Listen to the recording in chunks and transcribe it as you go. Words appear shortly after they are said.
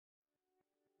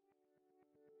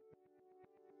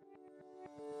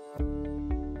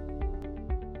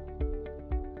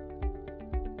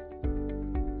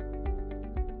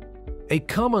A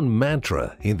common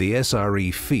mantra in the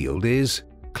SRE field is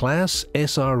Class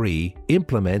SRE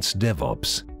implements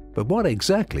DevOps. But what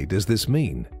exactly does this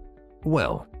mean?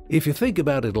 Well, if you think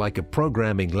about it like a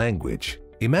programming language,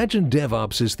 imagine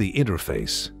DevOps is the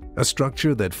interface, a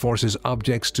structure that forces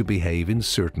objects to behave in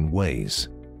certain ways.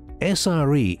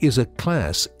 SRE is a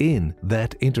class in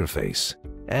that interface,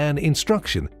 an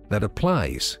instruction that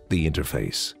applies the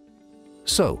interface.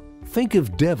 So, think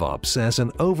of DevOps as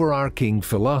an overarching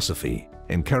philosophy,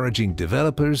 encouraging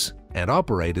developers and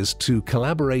operators to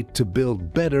collaborate to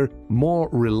build better, more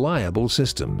reliable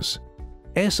systems.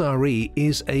 SRE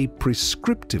is a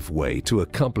prescriptive way to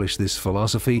accomplish this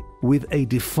philosophy with a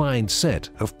defined set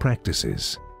of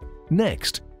practices.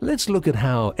 Next, let's look at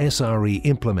how SRE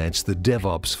implements the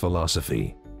DevOps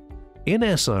philosophy. In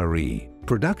SRE,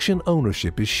 production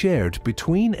ownership is shared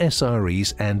between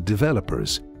SREs and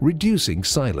developers, reducing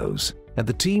silos, and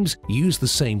the teams use the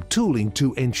same tooling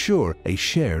to ensure a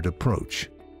shared approach.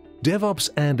 DevOps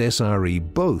and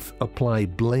SRE both apply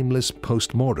blameless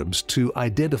postmortems to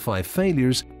identify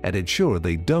failures and ensure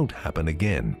they don't happen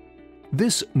again.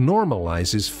 This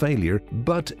normalizes failure,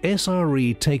 but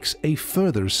SRE takes a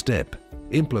further step,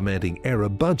 implementing error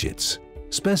budgets,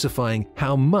 specifying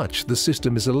how much the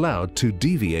system is allowed to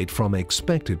deviate from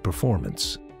expected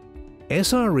performance.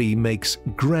 SRE makes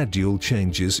gradual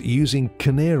changes using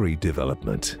canary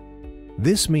development.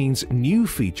 This means new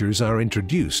features are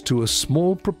introduced to a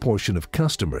small proportion of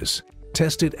customers,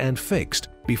 tested and fixed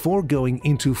before going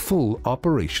into full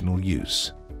operational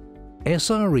use.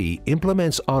 SRE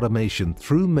implements automation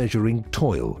through measuring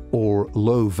toil or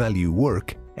low-value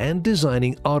work and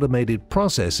designing automated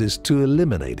processes to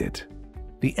eliminate it.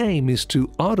 The aim is to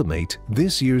automate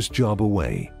this year's job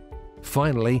away.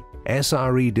 Finally,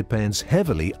 SRE depends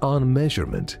heavily on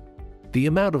measurement. The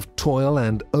amount of toil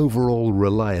and overall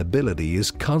reliability is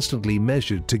constantly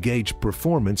measured to gauge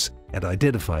performance and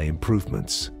identify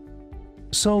improvements.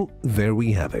 So there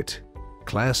we have it.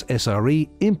 Class SRE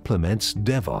implements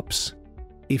DevOps.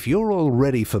 If you're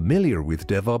already familiar with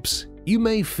DevOps, you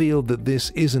may feel that this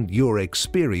isn't your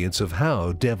experience of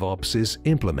how DevOps is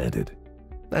implemented.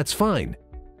 That's fine.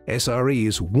 SRE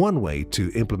is one way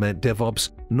to implement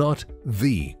DevOps, not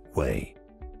the way.